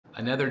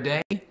Another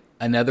day,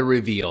 another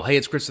reveal. Hey,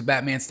 it's Chris the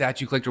Batman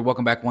Statue Collector.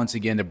 Welcome back once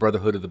again to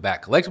Brotherhood of the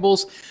Bat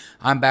Collectibles.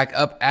 I'm back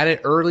up at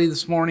it early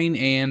this morning,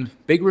 and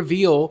big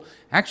reveal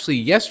actually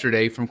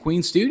yesterday from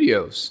Queen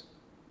Studios.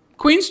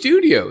 Queen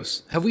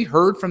Studios. Have we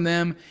heard from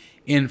them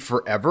in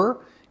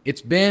forever?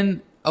 It's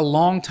been a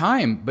long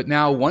time, but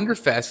now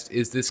Wonderfest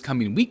is this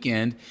coming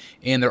weekend,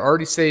 and they're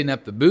already setting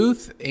up the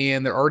booth,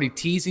 and they're already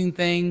teasing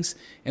things,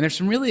 and there's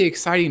some really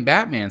exciting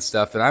Batman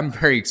stuff that I'm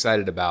very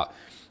excited about.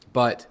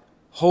 But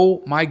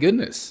oh my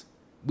goodness,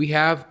 we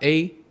have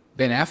a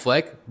Ben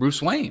Affleck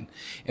Bruce Wayne.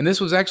 And this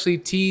was actually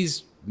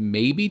teased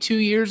maybe 2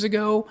 years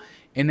ago,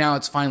 and now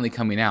it's finally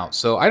coming out.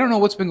 So I don't know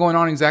what's been going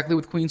on exactly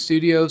with Queen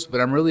Studios,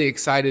 but I'm really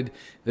excited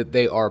that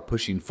they are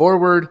pushing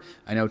forward.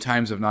 I know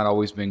times have not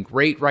always been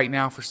great right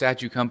now for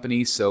statue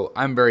companies, so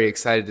I'm very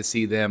excited to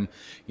see them,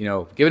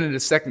 giving it a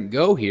second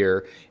go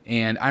here.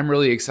 And I'm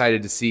really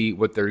excited to see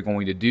what they're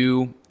going to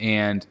do.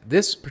 And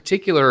this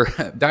particular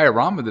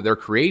diorama that they're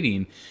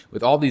creating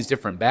with all these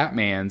different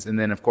Batmans, and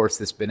then of course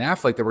this Ben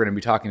Affleck that we're going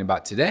to be talking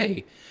about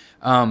today,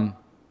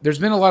 there's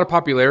been a lot of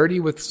popularity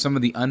with some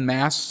of the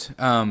unmasked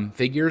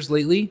figures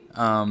lately.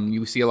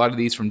 You see a lot of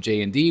these from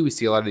J&D, we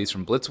see a lot of these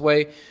from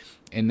Blitzway,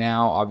 and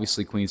now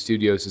obviously Queen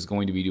Studios is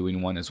going to be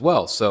doing one as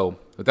well. So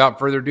without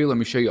further ado, let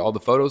me show you all the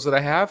photos that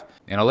I have,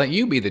 and I'll let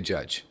you be the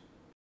judge.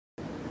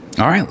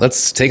 All right,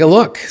 let's take a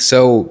look.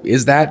 So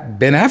is that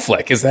Ben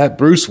Affleck? Is that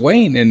Bruce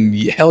Wayne? And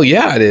hell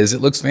yeah, it is.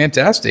 It looks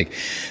fantastic.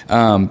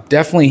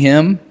 Definitely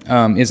him.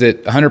 Is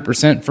it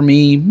 100% for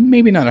me?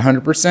 Maybe not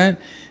 100%,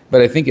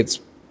 but I think it's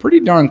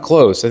pretty darn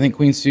close. I think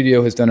Queen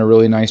Studio has done a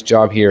really nice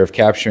job here of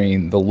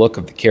capturing the look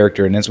of the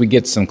character. And as we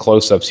get some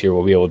close-ups here,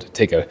 we'll be able to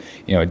take a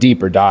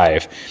deeper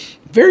dive.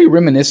 Very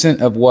reminiscent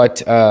of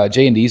what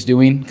J&D is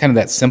doing, kind of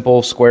that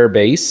simple square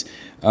base.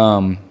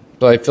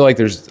 But I feel like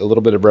there's a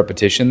little bit of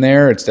repetition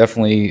there. It's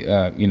definitely,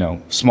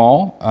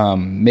 small.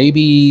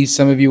 Maybe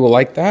some of you will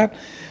like that.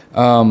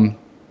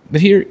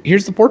 But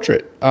here's the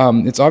portrait.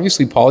 It's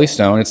obviously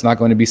polystone. It's not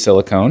going to be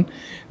silicone,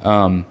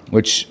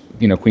 which,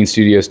 Queen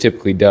Studios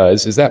typically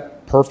does. Is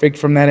that perfect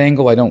from that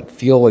angle? I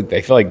feel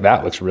like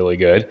that looks really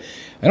good.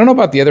 I don't know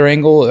about the other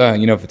angle.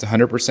 If it's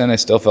 100%, I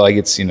still feel like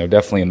it's,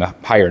 definitely in the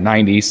higher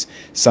 90s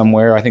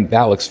somewhere. I think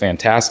that looks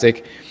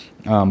fantastic.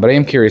 But I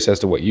am curious as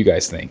to what you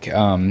guys think.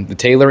 The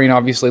tailoring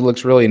obviously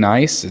looks really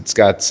nice. It's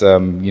got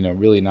some,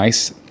 really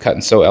nice cut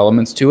and sew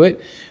elements to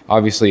it.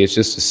 Obviously, it's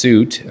just a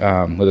suit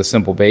with a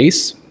simple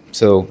base.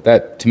 So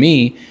that, to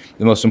me,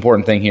 the most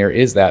important thing here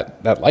is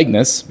that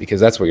likeness,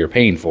 because that's what you're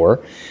paying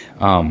for.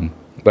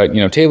 But,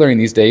 tailoring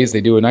these days, they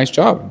do a nice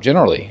job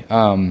generally.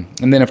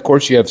 And then, of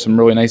course, you have some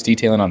really nice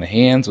detailing on the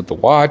hands with the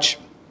watch.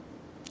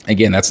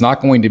 Again, that's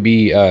not going to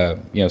be,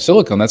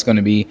 silicone. That's going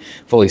to be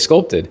fully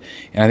sculpted.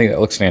 And I think that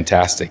looks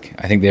fantastic.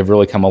 I think they've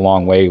really come a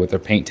long way with their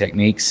paint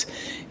techniques.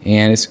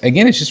 And it's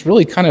just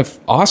really kind of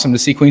awesome to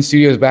see Queen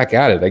Studios back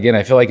at it. Again,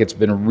 I feel like it's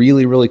been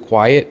really, really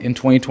quiet in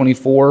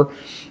 2024,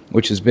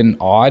 which has been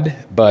odd,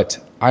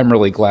 but I'm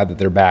really glad that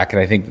they're back.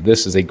 And I think that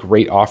this is a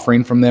great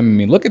offering from them. I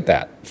mean, look at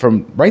that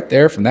from right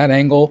there, from that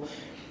angle.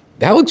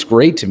 That looks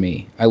great to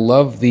me. I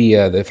love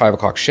the 5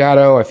 o'clock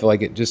shadow. I feel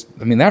like it just,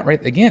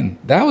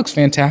 that looks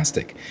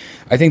fantastic.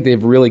 I think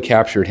they've really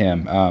captured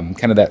him,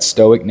 kind of that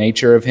stoic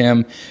nature of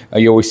him.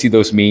 You always see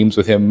those memes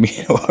with him,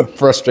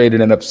 frustrated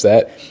and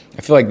upset.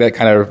 I feel like that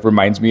kind of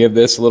reminds me of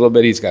this a little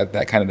bit. He's got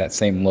that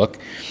same look.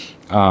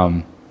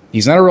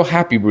 He's not a real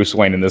happy Bruce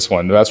Wayne in this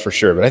one, that's for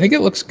sure. But I think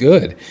it looks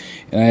good.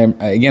 And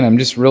I'm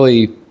just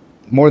really,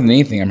 more than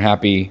anything, I'm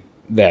happy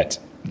that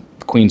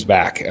Queen's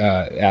back,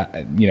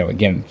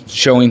 again,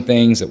 showing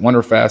things at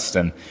Wonderfest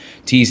and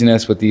teasing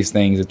us with these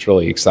things. It's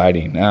really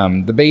exciting.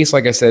 The base,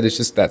 like I said, is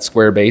just that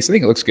square base. I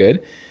think it looks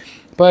good,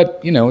 but,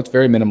 it's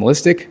very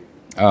minimalistic.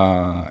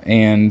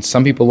 And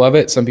some people love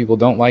it. Some people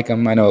don't like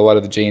them. I know a lot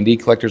of the J&D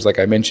collectors, like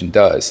I mentioned,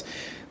 does.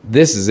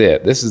 This is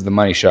it. This is the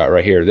money shot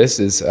right here. This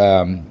is,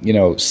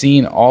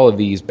 seeing all of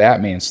these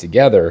Batmans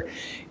together.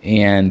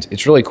 And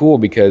it's really cool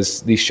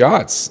because these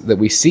shots that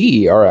we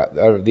see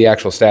are the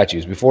actual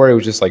statues. Before it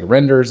was just like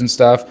renders and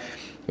stuff,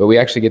 but we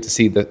actually get to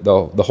see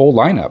the whole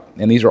lineup.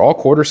 And these are all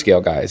quarter scale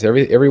guys.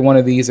 Every one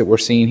of these that we're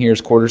seeing here is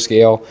quarter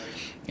scale.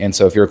 And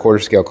so if you're a quarter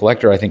scale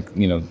collector, I think,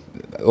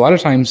 a lot of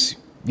times,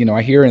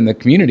 I hear in the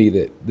community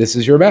that this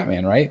is your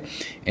Batman, right?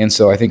 And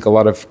so I think a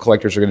lot of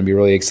collectors are going to be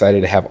really excited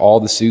to have all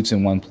the suits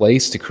in one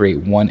place to create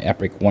one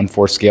epic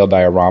 1/4 scale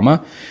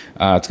diorama.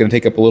 It's going to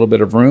take up a little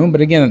bit of room, but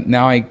again,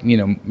 now I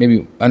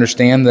maybe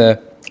understand the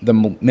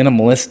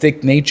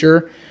minimalistic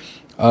nature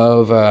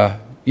of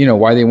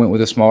why they went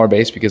with a smaller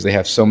base, because they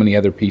have so many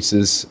other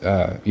pieces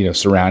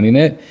surrounding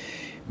it.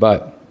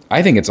 But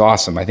I think it's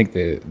awesome. I think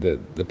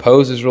the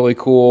pose is really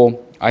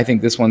cool. I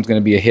think this one's going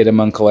to be a hit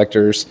among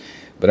collectors.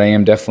 But I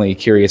am definitely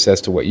curious as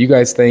to what you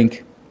guys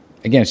think.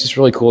 Again, it's just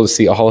really cool to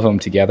see all of them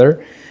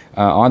together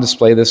on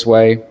display this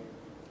way.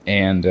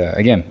 And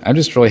again, I'm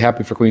just really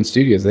happy for Queen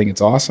Studios. I think it's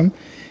awesome.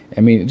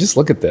 I mean, just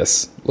look at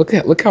this.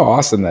 Look how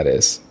awesome that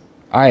is.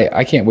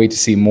 I can't wait to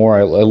see more.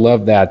 I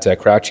love that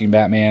crouching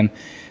Batman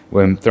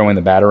when throwing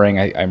the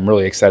Batarang. I'm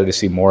really excited to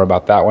see more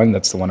about that one.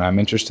 That's the one I'm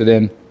interested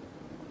in.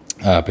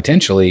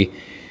 potentially.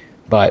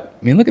 But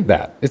I mean, look at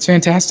that. It's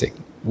fantastic.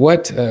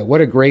 What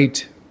a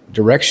great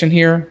direction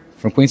here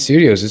from Queen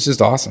Studios. It's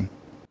just awesome.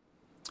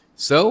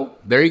 So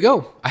there you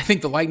go. I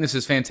think the likeness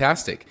is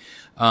fantastic.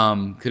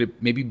 Could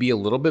it maybe be a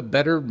little bit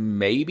better?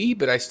 Maybe,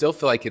 but I still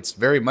feel like it's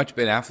very much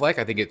Ben Affleck.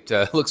 I think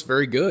it looks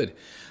very good.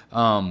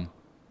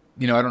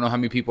 You know, I don't know how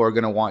many people are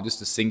going to want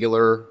just a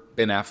singular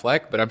Ben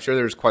Affleck, but I'm sure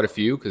there's quite a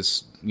few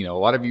because, you know, a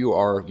lot of you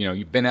are, you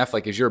know, Ben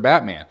Affleck is your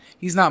Batman.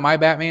 He's not my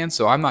Batman,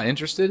 so I'm not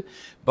interested,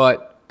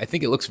 but I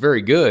think it looks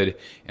very good,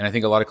 and I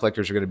think a lot of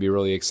collectors are going to be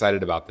really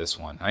excited about this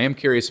one. I am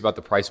curious about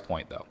the price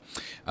point, though.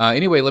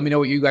 Anyway, let me know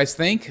what you guys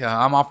think.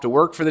 I'm off to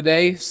work for the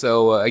day,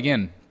 so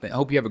again, I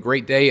hope you have a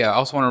great day. I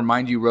also want to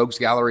remind you, Rogues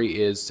Gallery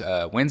is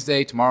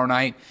Wednesday, tomorrow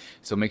night,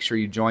 so make sure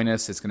you join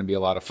us. It's going to be a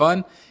lot of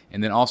fun.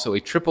 And then also a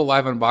triple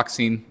live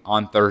unboxing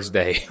on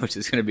Thursday, which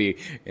is going to be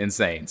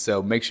insane.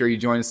 So make sure you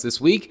join us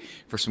this week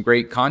for some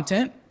great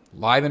content,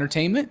 live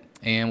entertainment,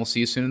 and we'll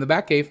see you soon in the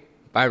Batcave.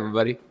 Bye,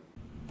 everybody.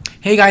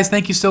 Hey guys,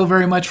 thank you so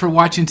very much for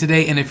watching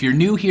today, and if you're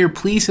new here,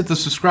 please hit the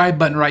subscribe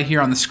button right here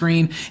on the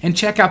screen and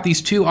check out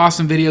these two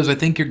awesome videos. I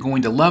think you're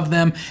going to love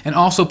them. And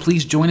also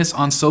please join us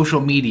on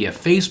social media,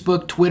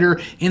 Facebook, Twitter,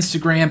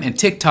 Instagram, and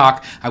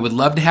TikTok. I would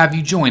love to have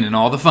you join in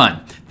all the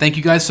fun. Thank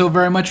you guys so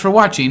very much for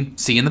watching.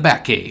 See you in the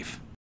Batcave.